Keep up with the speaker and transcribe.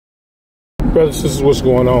Brothers, this is what's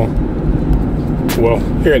going on. Well,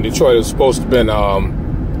 here in Detroit, it's supposed to have been,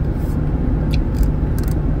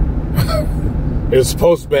 it's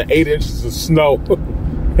supposed to have been 8 inches of snow,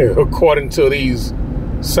 according to these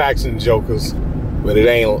Saxon jokers, but it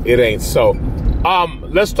ain't so.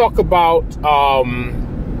 Let's talk about, no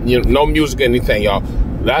music or anything, y'all.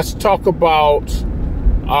 Let's talk about,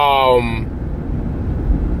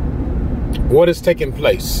 what is taking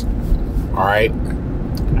place, all right?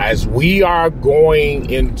 As we are going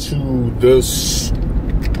into this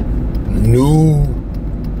new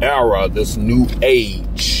era, this new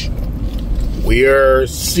age, we're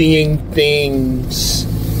seeing things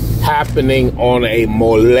happening on a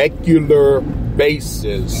molecular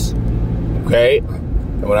basis, okay?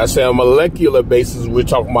 And when I say a molecular basis, we're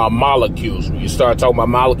talking about molecules. When you start talking about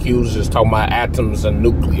molecules, it's talking about atoms and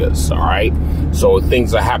nucleus, all right? So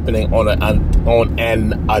things are happening on an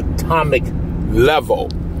atomic level.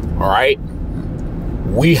 All right,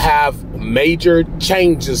 we have major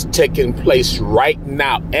changes taking place right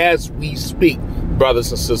now as we speak,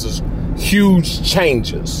 brothers and sisters. Huge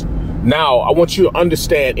changes. Now, I want you to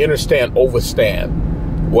understand, overstand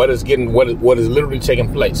what is literally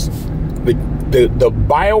taking place. The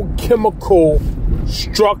biochemical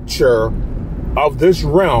structure of this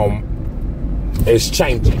realm is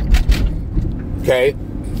changing. Okay,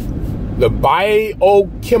 the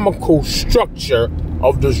biochemical structure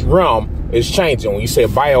of this realm is changing. When you say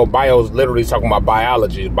bio is literally talking about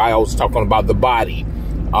biology. Bio is talking about the body.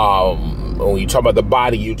 When you talk about the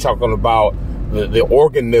body, you're talking about the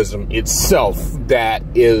organism itself that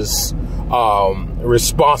is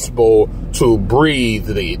responsible to breathe,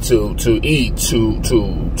 to eat, to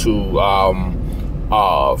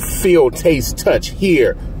feel, taste, touch,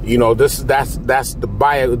 hear. You know, that's the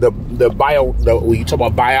bio. When you talk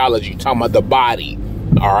about biology, you're talking about the body.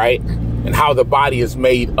 All right. And how the body is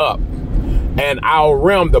made up. And our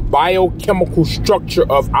realm, the biochemical structure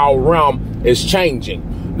of our realm is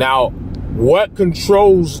changing. Now, what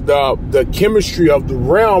controls the chemistry of the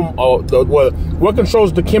realm, what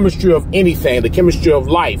controls the chemistry of anything, the chemistry of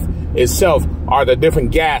life itself, are the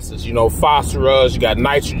different gases. You know, phosphorus, you got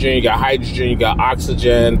nitrogen, you got hydrogen, you got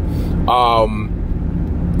oxygen,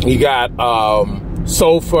 you got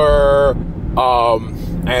sulfur,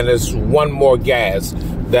 and there's one more gas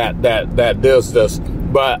that does this.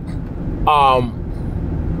 But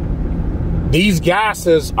these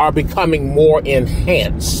gases are becoming more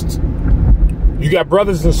enhanced. You got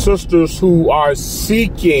brothers and sisters who are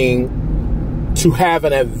seeking to have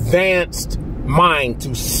an advanced mind,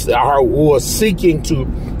 who are seeking to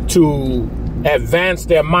advance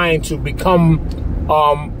their mind, to become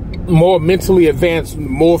more mentally advanced,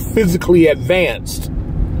 more physically advanced.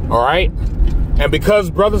 All right. And because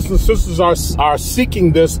brothers and sisters are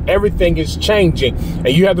seeking this, everything is changing. And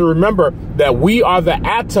you have to remember that we are the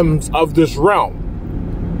atoms of this realm.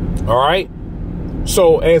 All right.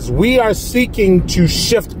 So as we are seeking to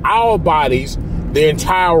shift our bodies, the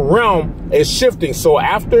entire realm is shifting. So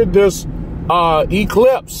after this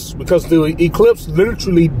eclipse, because the eclipse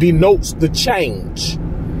literally denotes the change.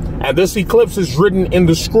 And this eclipse is written in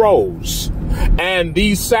the scrolls. And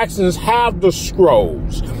these Saxons have the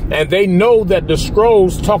scrolls. And they know that the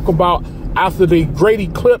scrolls talk about, after the great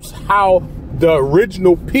eclipse, how the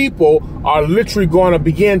original people are literally going to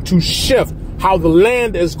begin to shift, how the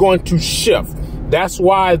land is going to shift. That's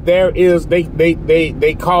why they're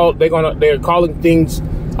calling things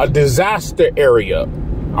a disaster area.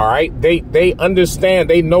 All right. They understand,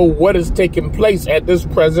 they know what is taking place at this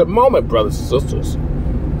present moment, brothers and sisters.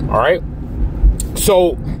 All right.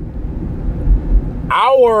 So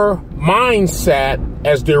our mindset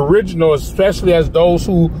as the original, especially as those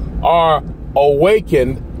who are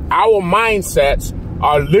awakened, our mindsets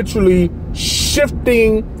are literally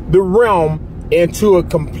shifting the realm into a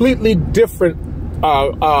completely different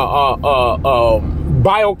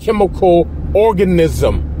biochemical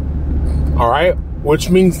organism. All right. Which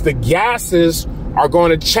means the gases are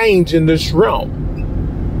going to change in this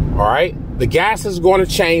realm. All right. The gas is going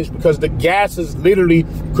to change because the gases literally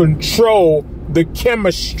control the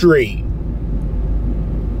chemistry.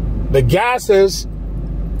 The gases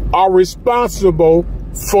are responsible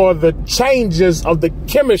for the changes of the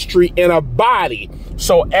chemistry in a body.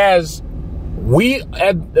 So as we,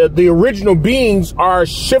 the original beings, are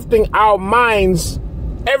shifting our minds,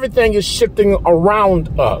 everything is shifting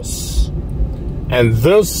around us. And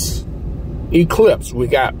this eclipse, we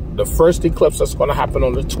got the first eclipse that's going to happen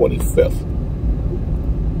on the 25th,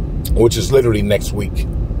 which is literally next week.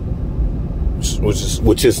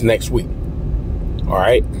 Which is next week. All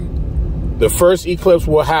right. The first eclipse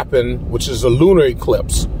will happen, which is a lunar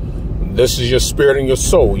eclipse. This is your spirit and your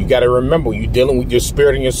soul. You got to remember, you're dealing with your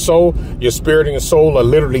spirit and your soul. Your spirit and your soul are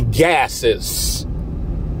literally gases.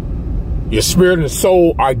 Your spirit and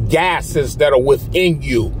soul are gases that are within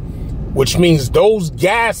you, which means those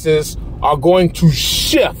gases are going to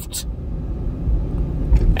shift.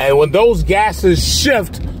 And when those gases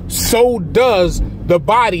shift, so does the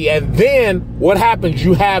body. And then what happens?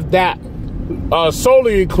 You have that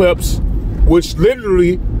solar eclipse, which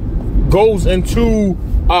literally goes into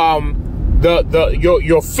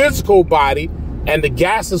your physical body, and the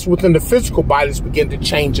gases within the physical bodies begin to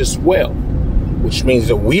change as well, which means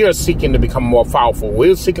that we are seeking to become more powerful.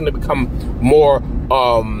 We're seeking to become more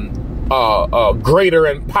greater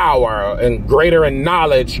in power and greater in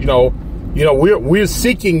knowledge. We're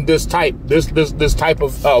seeking this type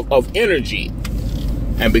of energy,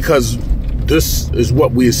 and because this is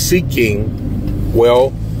what we're seeking,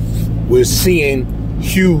 well, we're seeing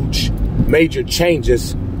huge, major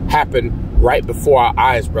changes happen right before our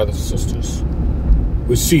eyes, brothers and sisters.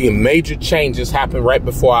 We're seeing major changes happen right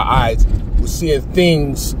before our eyes. We're seeing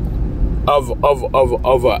things of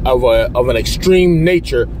an extreme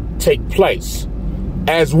nature take place.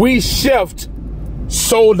 As we shift,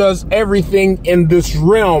 so does everything in this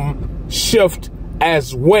realm shift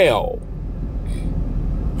as well.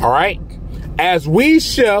 All right? As we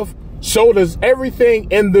shift, so does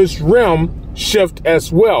everything in this realm shift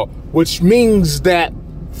as well, which means that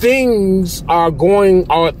things are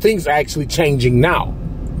actually changing now.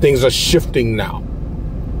 Things are shifting now.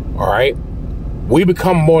 All right? We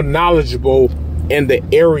become more knowledgeable in the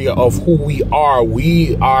area of who we are.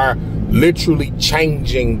 We are literally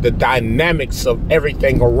changing the dynamics of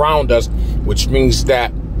everything around us, which means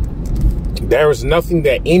that there is nothing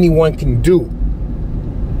that anyone can do,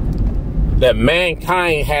 that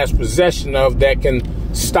mankind has possession of, that can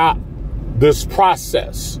stop this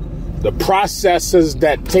process. The processes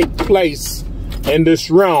that take place in this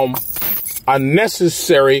realm are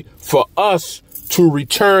necessary for us to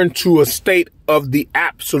return to a state of the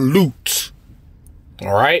absolute.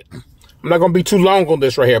 All right? I'm not going to be too long on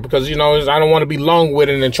this right here because, I don't want to be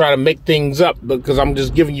long-winded and try to make things up, because I'm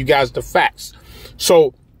just giving you guys the facts.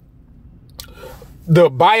 So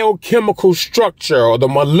the biochemical structure, or the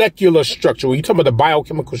molecular structure, when you talk about the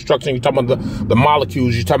biochemical structure, you're talking about the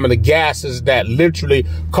molecules, you're talking about the gases that literally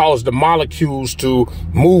cause the molecules to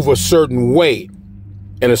move a certain way,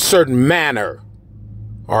 in a certain manner.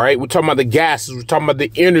 All right, we're talking about the gases. We're talking about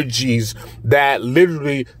the energies that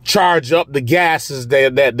literally charge up the gases,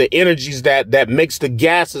 that the energies that makes the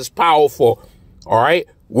gases powerful. All right,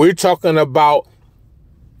 we're talking about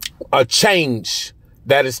a change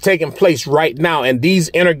that is taking place right now, and these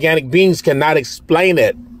inorganic beings cannot explain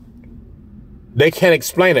it. They can't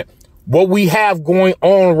explain it. What we have going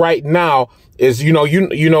on right now is,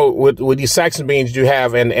 with these Saxon beings you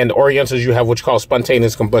have, and the Orientals you have, what's called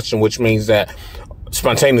spontaneous combustion, which means that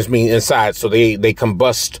spontaneous means inside, so they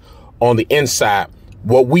combust on the inside.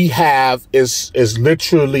 What we have is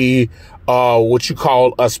literally what you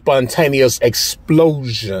call a spontaneous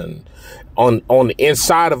explosion. On the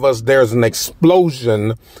inside of us, there's an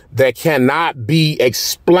explosion that cannot be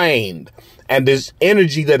explained. And this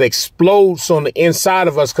energy that explodes on the inside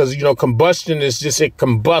of us, because, combustion is just, it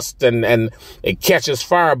combusts and it catches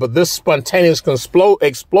fire. But this spontaneous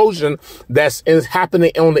explosion that's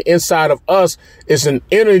happening on the inside of us is an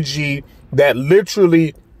energy that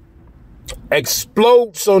literally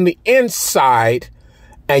explodes on the inside,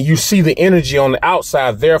 and you see the energy on the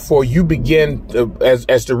outside. Therefore, you begin to, as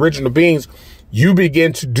the original beings, you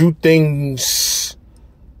begin to do things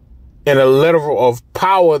in a level of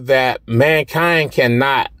power that mankind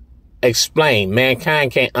cannot explain.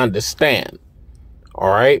 Mankind can't understand. All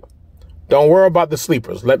right. Don't worry about the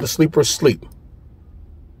sleepers. Let the sleepers sleep.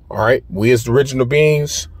 All right. We as the original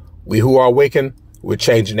beings, we who are awakened, we're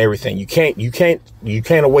changing everything. You can't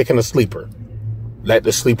awaken a sleeper. Let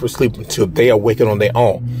the sleepers sleep until they awaken on their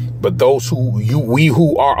own. But those we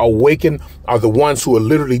who are awakened are the ones who are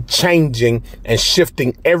literally changing and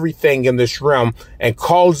shifting everything in this realm and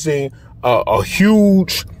causing a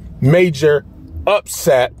huge, major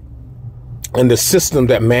upset in the system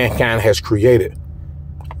that mankind has created.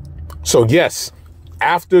 So yes,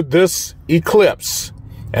 after this eclipse,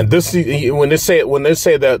 and this, when they say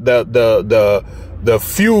the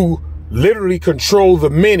few literally control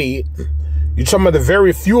the many, you're talking about the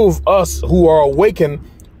very few of us who are awakened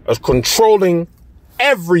as controlling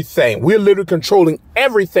everything. We're literally controlling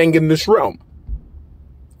everything in this realm.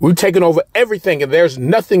 We've taken over everything, and there's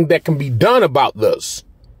nothing that can be done about this.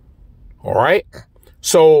 All right.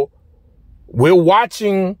 So we're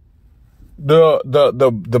watching the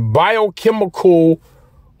biochemical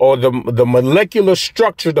or the molecular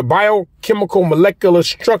structure, the biochemical molecular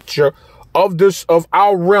structure of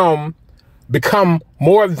our realm become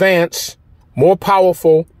more advanced, more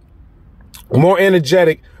powerful, more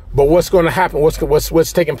energetic. But what's going to happen?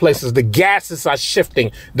 What's taking place is the gases are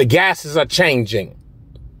shifting. The gases are changing.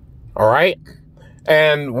 All right.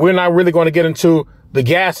 And we're not really going to get into the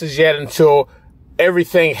gases yet until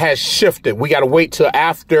everything has shifted. We got to wait till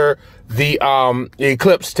after the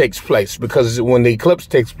eclipse takes place, because when the eclipse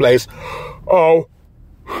takes place,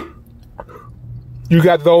 you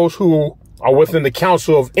got those who are within the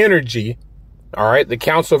Council of Energy. All right. The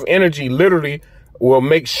Council of Energy literally will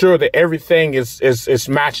make sure that everything is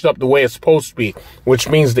matched up the way it's supposed to be, which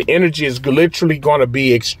means the energy is literally going to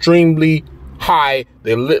be extremely high.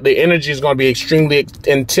 The energy is going to be extremely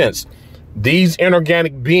intense. These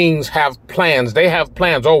inorganic beings have plans. They have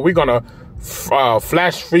plans. Oh, we're going to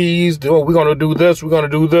flash freeze. We're going to do this. We're going to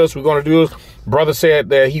do this. We're going to do this. Brother said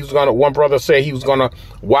that one brother said he was going to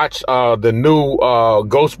watch the new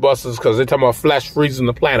Ghostbusters because they're talking about flash freezing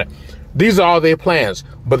the planet. These are all their plans,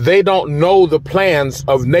 but they don't know the plans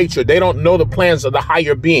of nature. They don't know the plans of the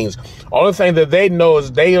higher beings. Only thing that they know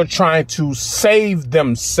is they are trying to save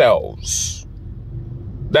themselves.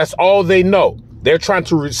 That's all they know. They're trying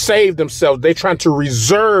to save themselves. They're trying to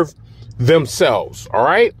reserve themselves. All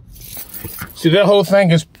right. See, that whole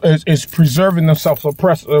thing is preserving themselves, or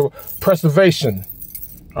preservation.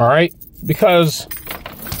 All right. Because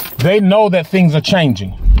they know that things are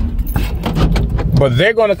changing. But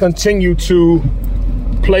they're going to continue to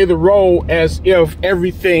play the role as if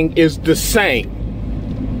everything is the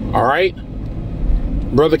same. All right.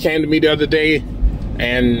 Brother came to me the other day,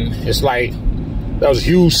 and it's like, that was a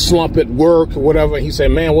huge slump at work or whatever. He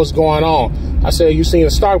said, man, what's going on? I said, you seen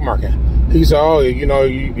the stock market? He said, oh, you know,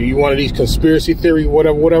 you one of these conspiracy theory,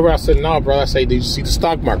 whatever. I said, no, brother. I said, did you see the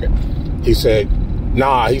stock market? He said,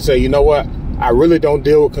 nah. He said, you know what? I really don't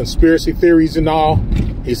deal with conspiracy theories and all.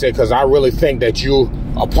 He said, because I really think that you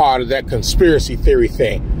are part of that conspiracy theory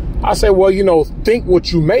thing. I said, well, you know, think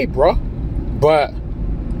what you may, bro, but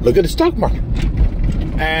look at the stock market.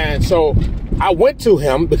 And so I went to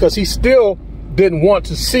him because he still didn't want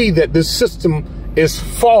to see that this system is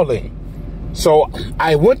falling. So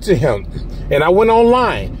I went to him and I went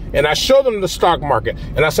online and I showed him the stock market.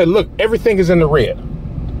 And I said, look, everything is in the red.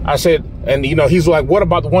 I said, and, you know, he's like, what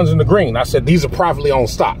about the ones in the green? I said, these are privately owned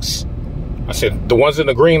stocks. I said, the ones in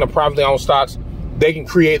the green are privately owned stocks. They can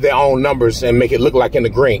create their own numbers and make it look like in the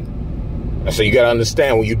green. I said, you got to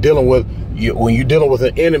understand, when you're dealing with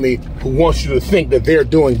an enemy who wants you to think that they're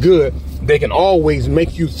doing good, they can always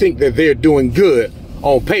make you think that they're doing good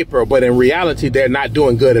on paper, but in reality, they're not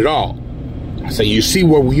doing good at all. I said, you see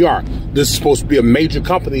where we are. This is supposed to be a major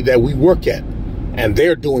company that we work at, and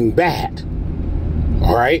they're doing bad.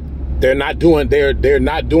 All right. They're not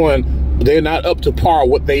up to par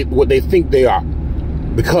what they think they are.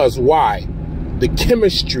 Because why? The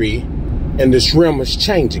chemistry in this realm is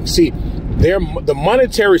changing. See, the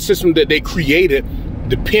monetary system that they created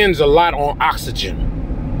depends a lot on oxygen.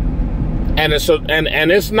 And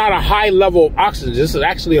it's not a high level of oxygen. This is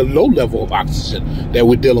actually a low level of oxygen that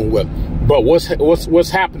we're dealing with. But what's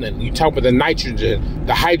happening? You talk about the nitrogen,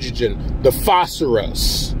 the hydrogen, the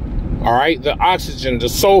phosphorus. All right, the oxygen, the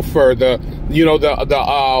sulfur,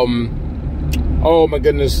 oh my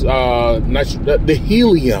goodness, the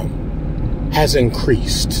helium has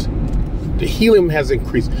increased. The helium has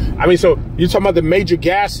increased. I mean, so you're talking about the major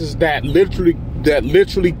gases that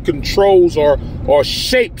literally controls or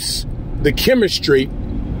shapes the chemistry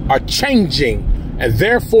are changing, and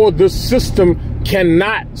therefore the system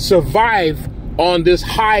cannot survive on this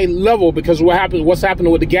high level. Because what's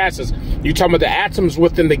happening with the gases? You're talking about the atoms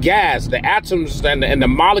within the gas, the atoms and the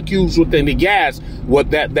molecules within the gas.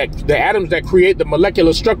 The atoms that create the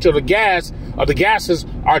molecular structure of the gases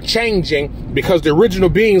are changing because the original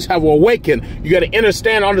beings have awakened. You got to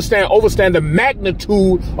understand the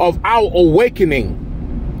magnitude of our awakening.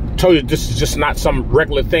 I told you, this is just not some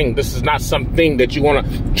regular thing. This is not something that you want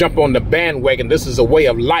to jump on the bandwagon. This is a way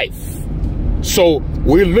of life. So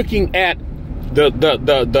we're looking at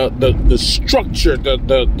the structure,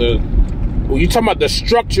 when you talk about the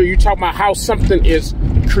structure, you talk about how something is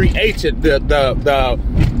created, the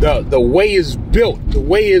way it's built, the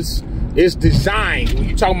way it's designed. When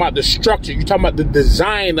you talk about the structure, you talk about the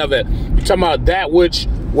design of it. You talking about that which,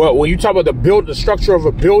 well, when you talk about the structure of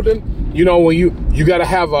a building, you know, when you got to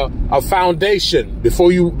have a foundation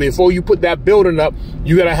before you put that building up.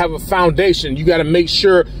 You got to have a foundation. You got to make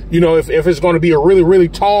sure, you know, if it's going to be a really, really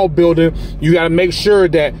tall building, you got to make sure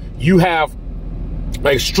that you have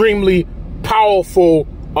extremely powerful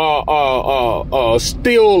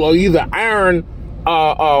steel or either iron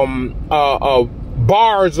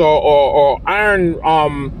bars or iron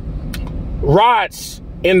rods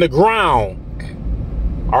in the ground,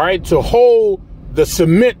 all right, to hold the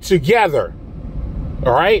cement together,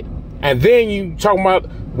 all right? And then you talking about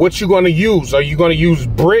what you're going to use. Are you going to use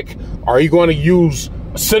brick? Are you going to use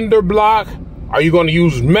cinder block? Are you going to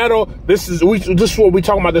use metal? This is what we're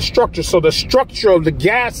talking about, the structure. So the structure of the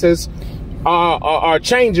gases are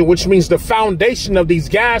changing, which means the foundation of these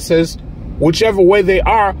gases, whichever way they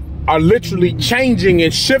are literally changing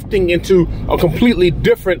and shifting into a completely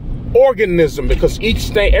different organism, because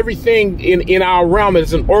everything in our realm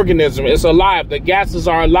is an organism. It's alive. The gases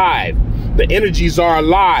are alive. The energies are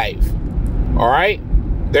alive. All right.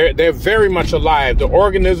 They're very much alive. The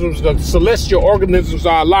organisms, the celestial organisms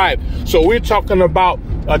are alive. So we're talking about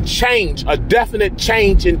a change, a definite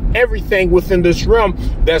change in everything within this realm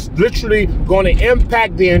that's literally going to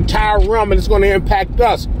impact the entire realm, and it's going to impact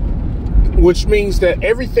us. Which means that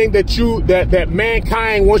everything that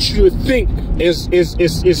mankind wants you to think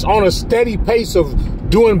is on a steady pace of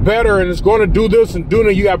doing better, and it's going to do this and doing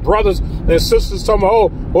it. You got brothers and sisters talking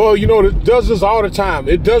about, oh, you know, it does this all the time.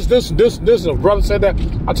 It does this and this and this. And a brother said that.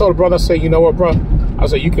 I told a brother, I said, you know what, bro? I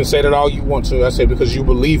said, you can say that all you want to. I said, because you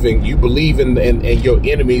believe in your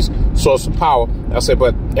enemy's source of power. I said,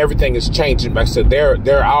 but everything is changing. I said,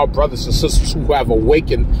 they're our brothers and sisters who have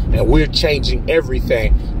awakened, and we're changing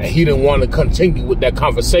everything. And he didn't want to continue with that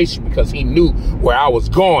conversation because he knew where I was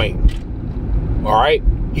going. All right.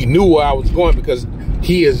 He knew where I was going because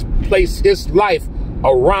he has placed his life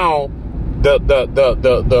around the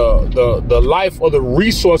life or the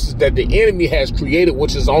resources that the enemy has created,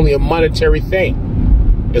 which is only a monetary thing.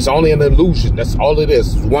 It's only an illusion. That's all it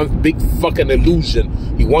is. It's one big fucking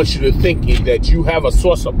illusion. He wants you to think that you have a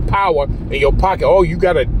source of power in your pocket. Oh, you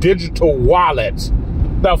got a digital wallet.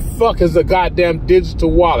 The fuck is a goddamn digital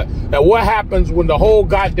wallet? Now, what happens when the whole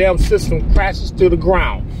goddamn system crashes to the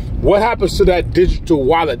ground? What happens to that digital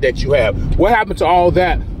wallet that you have? What happened to all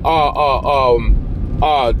that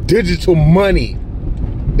digital money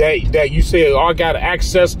that you say, oh, I got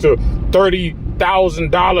access to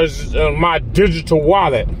 $30,000 in my digital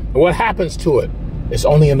wallet? And what happens to it? It's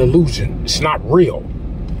only an illusion. It's not real.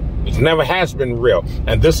 It never has been real.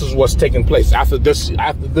 And this is what's taking place after this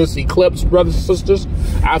eclipse, brothers and sisters.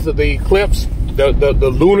 After the eclipse,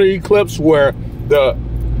 the lunar eclipse, where the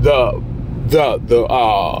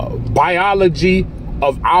biology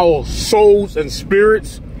of our souls and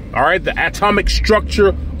spirits, all right, the atomic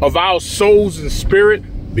structure of our souls and spirit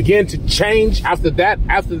began to change after that,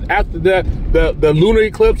 after the lunar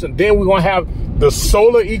eclipse. And then we're going to have the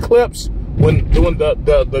solar eclipse, when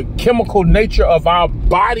the chemical nature of our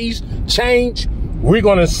bodies change. We're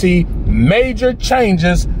going to see major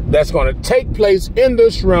changes that's going to take place in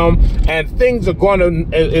this realm, and things are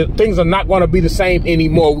not going to be the same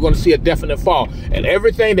anymore. We're going to see a definite fall, and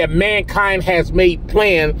everything that mankind has made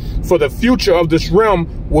plan for the future of this realm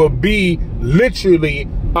will be literally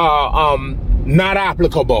not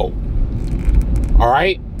applicable. All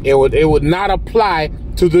right, it would not apply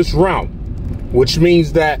to this realm, which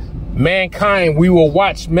means that mankind, we will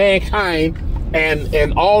watch mankind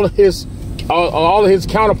and all of his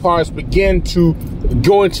counterparts begin to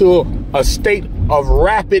go into a state of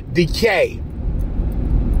rapid decay.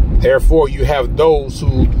 Therefore, you have those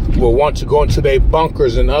who will want to go into their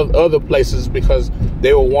bunkers and other places because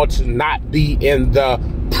they will want to not be in the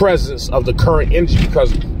presence of the current energy,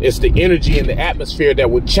 because it's the energy in the atmosphere that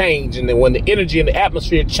would change. And then when the energy in the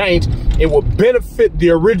atmosphere change, it will benefit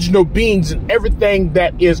the original beings and everything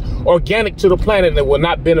that is organic to the planet, and it will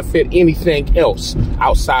not benefit anything else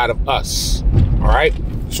outside of us. All right,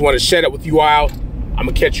 just want to share that with you all. I'm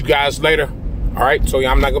gonna catch you guys later. All right, so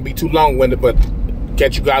I'm not gonna be too long-winded, but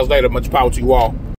catch you guys later. Much power to you all.